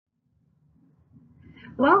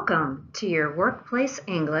Welcome to your Workplace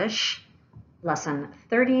English, Lesson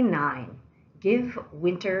 39, Give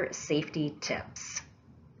Winter Safety Tips.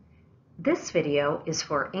 This video is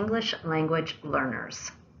for English language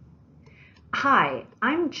learners. Hi,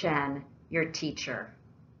 I'm Jen, your teacher.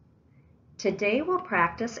 Today we'll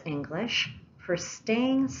practice English for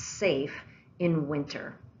staying safe in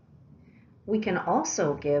winter. We can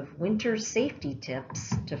also give winter safety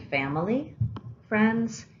tips to family,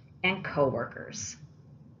 friends, and coworkers.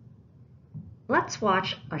 Let's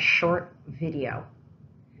watch a short video.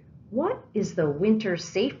 What is the winter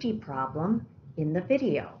safety problem in the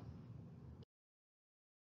video?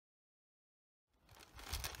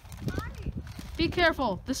 Be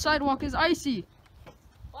careful, the sidewalk is icy.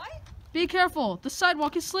 What? Be careful, the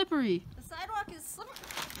sidewalk is slippery. The sidewalk is slippery.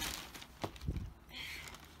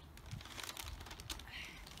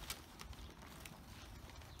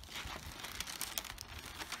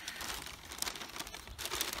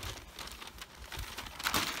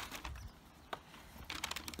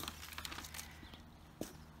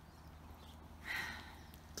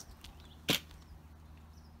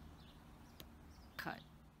 Cut.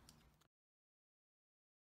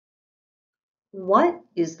 What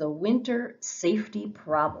is the winter safety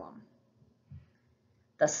problem?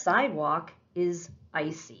 The sidewalk is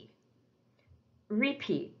icy.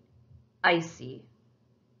 Repeat, icy.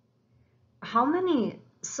 How many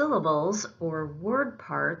syllables or word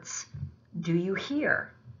parts do you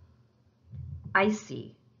hear?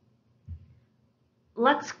 Icy.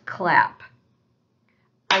 Let's clap.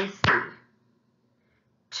 Icy.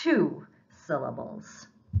 2 syllables.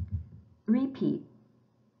 Repeat,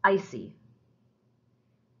 icy.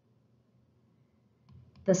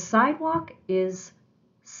 The sidewalk is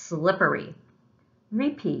slippery.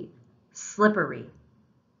 Repeat, slippery.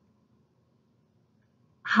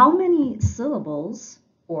 How many syllables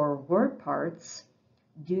or word parts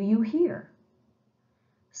do you hear?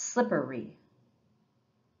 Slippery.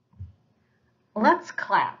 Let's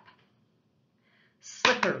clap.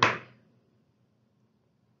 Slippery.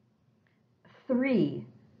 3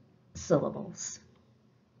 syllables.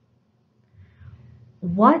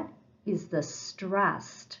 What is the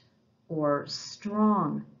stressed or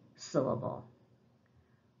strong syllable?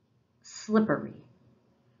 Slippery.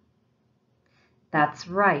 That's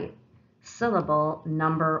right. Syllable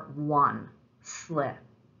number 1, slip.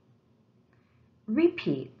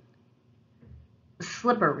 Repeat.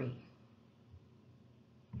 Slippery.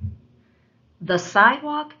 The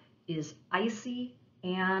sidewalk is icy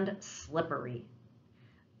and slippery.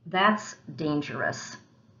 That's dangerous.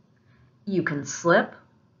 You can slip,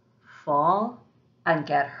 fall, and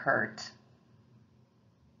get hurt.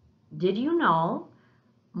 Did you know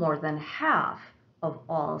more than half of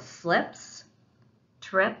all slips,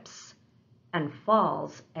 trips, and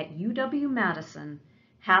falls at UW-Madison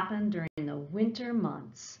happen during the winter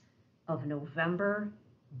months of November,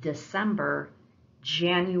 December,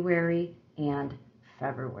 January, and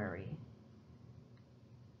February?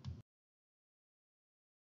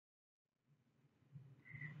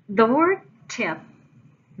 The word tip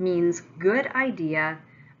means good idea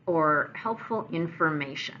or helpful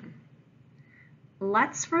information.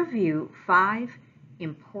 Let's review 5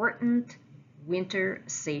 important winter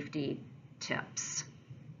safety tips.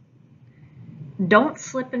 Don't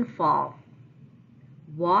slip and fall.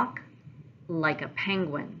 Walk like a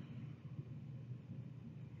penguin.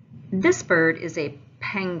 This bird is a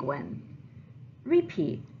penguin.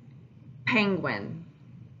 Repeat, penguin.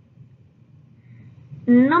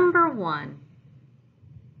 Number 1,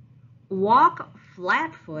 walk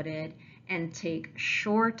flat-footed and take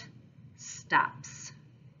short steps.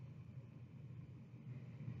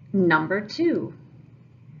 Number 2,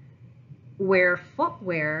 wear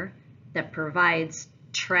footwear that provides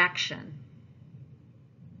traction.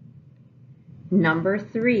 Number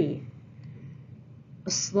 3,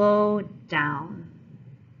 slow down.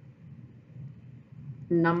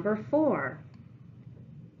 Number 4,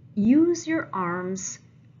 use your arms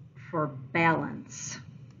for balance.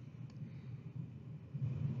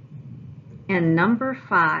 And number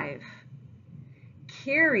 5,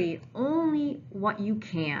 carry only what you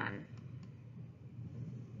can.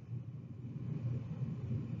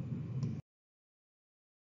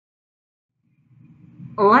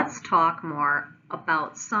 Let's talk more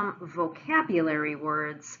about some vocabulary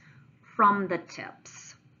words from the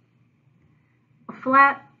tips.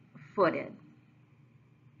 Flat-footed.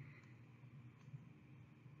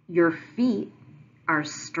 Your feet are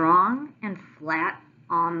strong and flat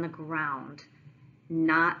on the ground,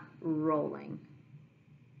 not rolling.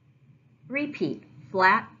 Repeat,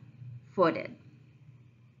 flat-footed.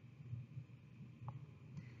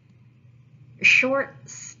 Short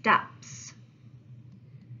steps.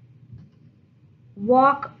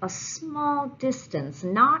 Walk a small distance,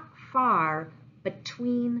 not far,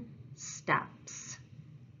 between steps.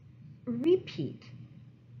 Repeat,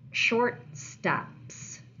 short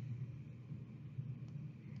steps.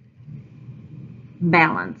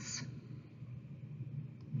 Balance.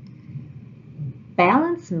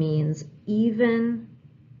 Balance means even,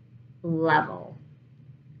 level.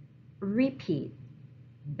 Repeat,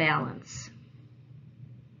 balance.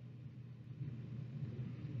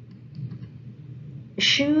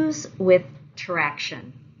 Shoes with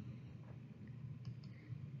traction.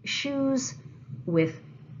 Shoes with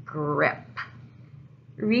grip.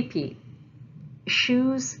 Repeat,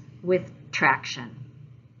 shoes with traction.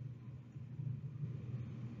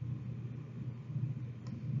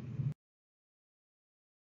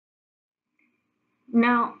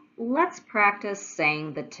 Now, let's practice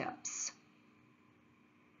saying the tips.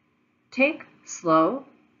 Take slow,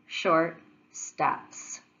 short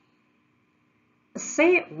steps.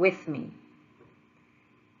 Say it with me.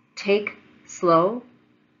 Take slow,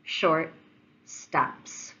 short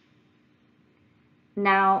steps.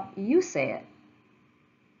 Now you say it.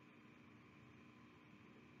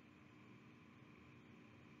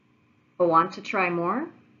 Want to try more?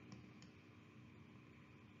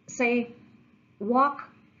 Say, walk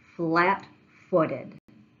flat-footed.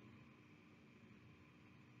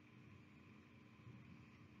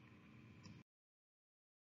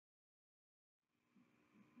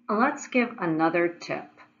 Let's give another tip.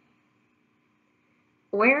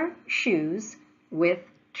 Wear shoes with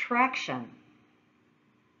traction.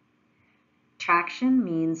 Traction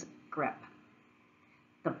means grip.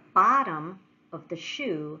 The bottom of the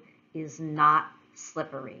shoe is not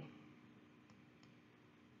slippery.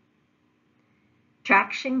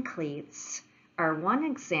 Traction cleats are one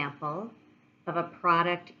example of a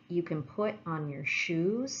product you can put on your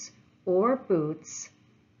shoes or boots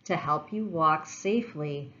to help you walk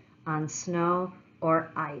safely on snow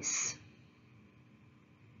or ice.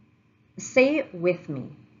 Say it with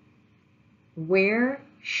me. Wear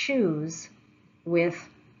shoes with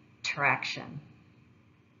traction.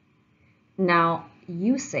 Now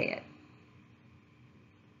you say it.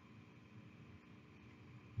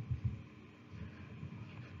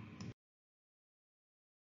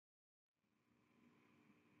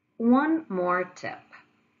 One more tip.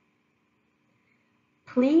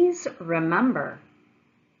 Please remember,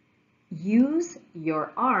 use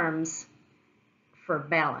your arms for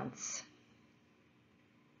balance.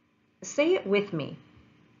 Say it with me.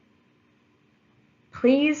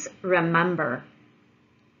 Please remember,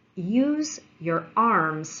 use your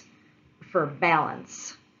arms for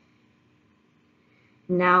balance.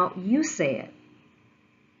 Now you say it.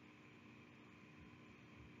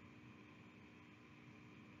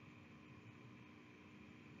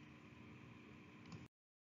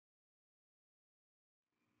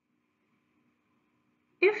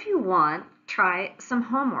 If you want, try some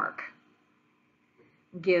homework.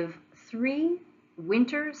 Give 3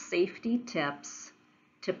 winter safety tips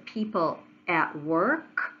to people at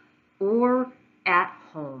work or at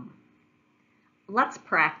home. Let's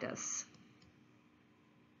practice.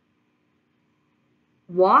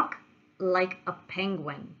 Walk like a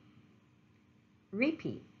penguin.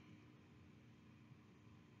 Repeat.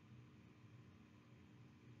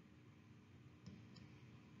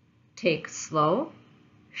 Take slow,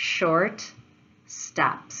 short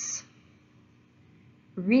steps.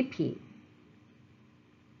 Repeat.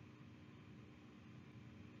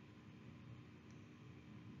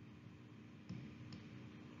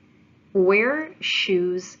 Wear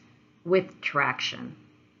shoes with traction.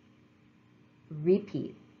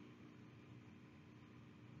 Repeat.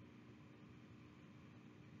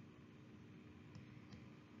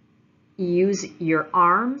 Use your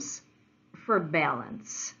arms for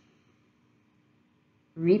balance.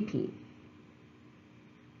 Repeat.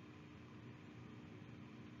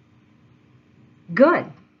 Good.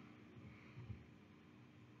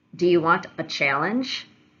 Do you want a challenge?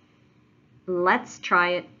 Let's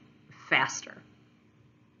try it faster.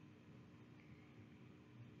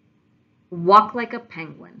 Walk like a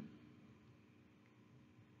penguin.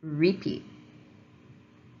 Repeat.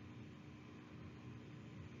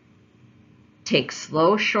 Take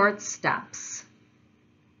slow, short steps.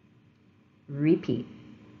 Repeat.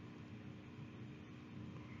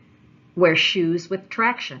 Wear shoes with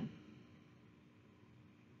traction.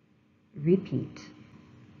 Repeat.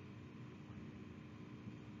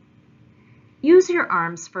 Use your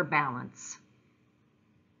arms for balance.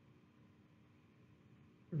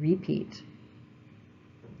 Repeat.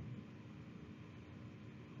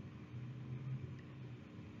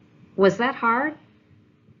 Was that hard?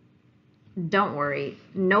 Don't worry,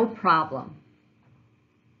 no problem.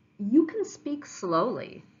 You can speak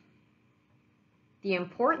slowly. The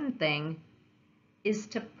important thing is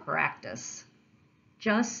to practice.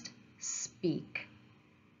 Just speak.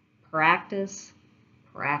 Practice,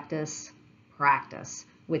 practice, practice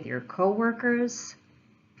with your coworkers,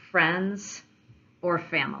 friends, or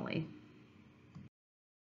family.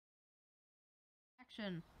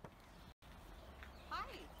 Action. Hi.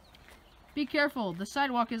 Be careful, the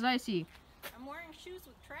sidewalk is icy. I'm wearing shoes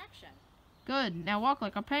with traction. Good, now walk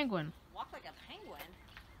like a penguin. Walk like a penguin.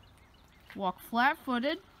 Walk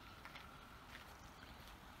flat-footed.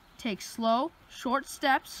 Take slow, short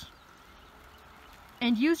steps.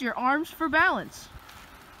 And use your arms for balance.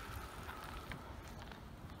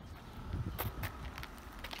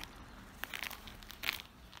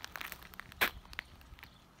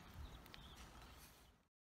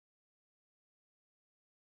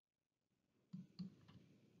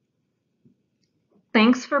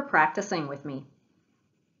 Thanks for practicing with me.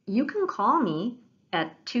 You can call me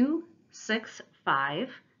at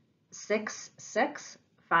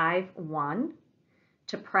 265-6651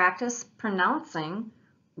 to practice pronouncing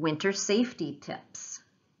winter safety tips.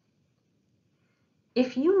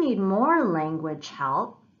 If you need more language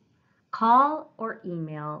help, call or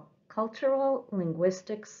email Cultural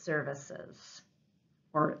Linguistic Services,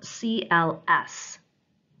 or CLS.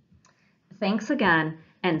 Thanks again,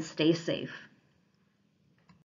 and stay safe.